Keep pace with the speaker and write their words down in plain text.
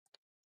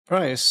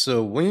Alright,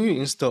 so when you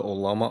install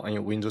Ollama on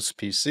your Windows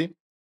PC,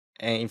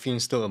 and if you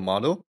install a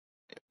model,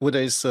 whether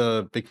it's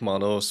a big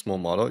model or small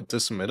model, it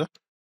doesn't matter.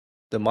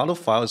 The model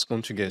file is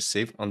going to get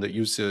saved on the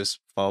users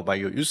followed by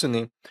your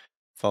username,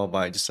 followed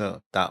by this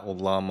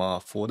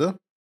 .ollama folder.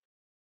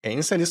 And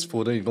inside this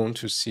folder, you're going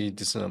to see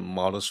this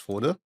models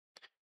folder.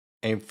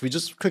 And if we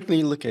just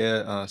quickly look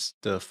at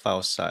the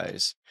file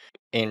size,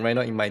 and right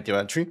now in my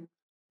directory,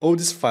 all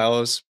these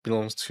files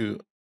belongs to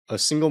a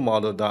single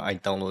model that I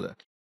downloaded.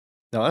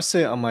 Now, let's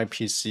say on my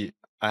PC,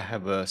 I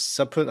have a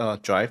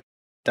separate drive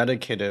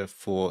dedicated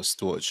for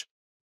storage.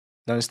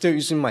 Now, instead of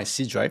using my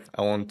C drive,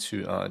 I want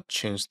to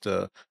change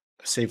the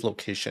save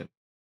location.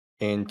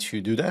 And to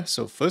do that,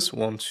 so first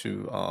we want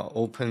to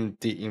open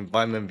the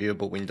environment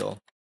variable window.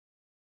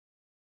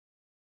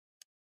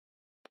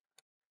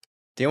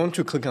 Then I want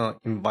to click on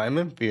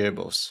environment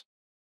variables.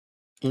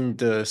 In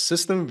the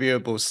system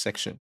variables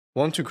section, we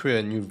want to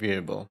create a new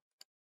variable.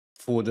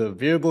 For the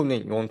variable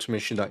name, you want to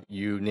make sure that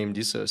you name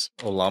this as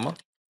Ollama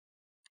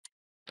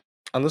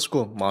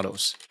underscore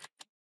models.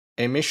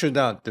 And make sure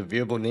that the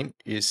variable name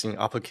is in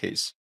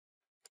uppercase.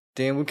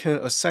 Then we can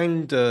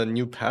assign the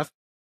new path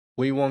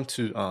we want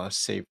to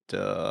save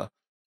the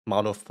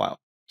model file.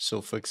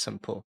 So for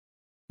example,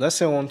 let's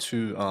say I want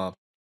to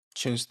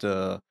change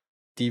the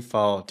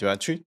default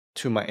directory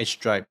to my H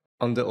drive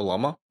under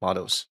Ollama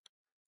models.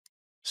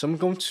 So I'm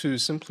going to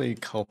simply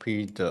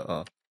copy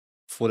the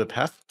folder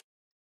path,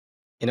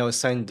 and I'll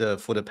assign the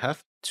folder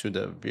path to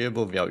the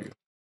variable value,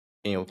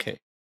 and OK.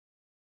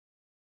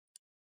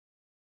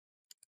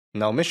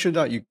 Now make sure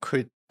that you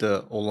create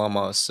the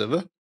Ollama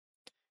server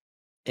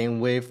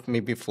and wait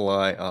maybe for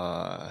like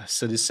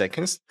 30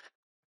 seconds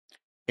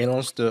and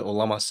launch the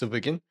Ollama server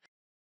again.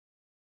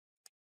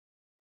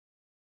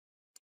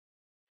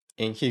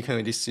 And here you can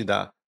already see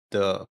that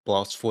the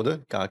blocks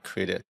folder got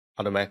created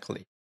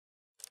automatically.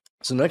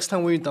 So next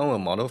time we download a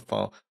model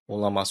from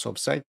Ollama's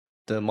website,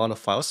 the model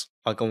files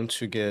are going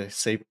to get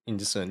saved in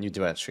this new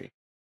directory.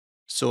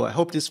 So I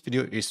hope this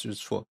video is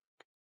useful.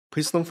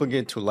 Please don't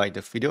forget to like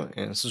the video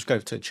and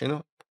subscribe to the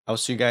channel. I'll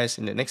see you guys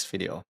in the next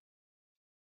video.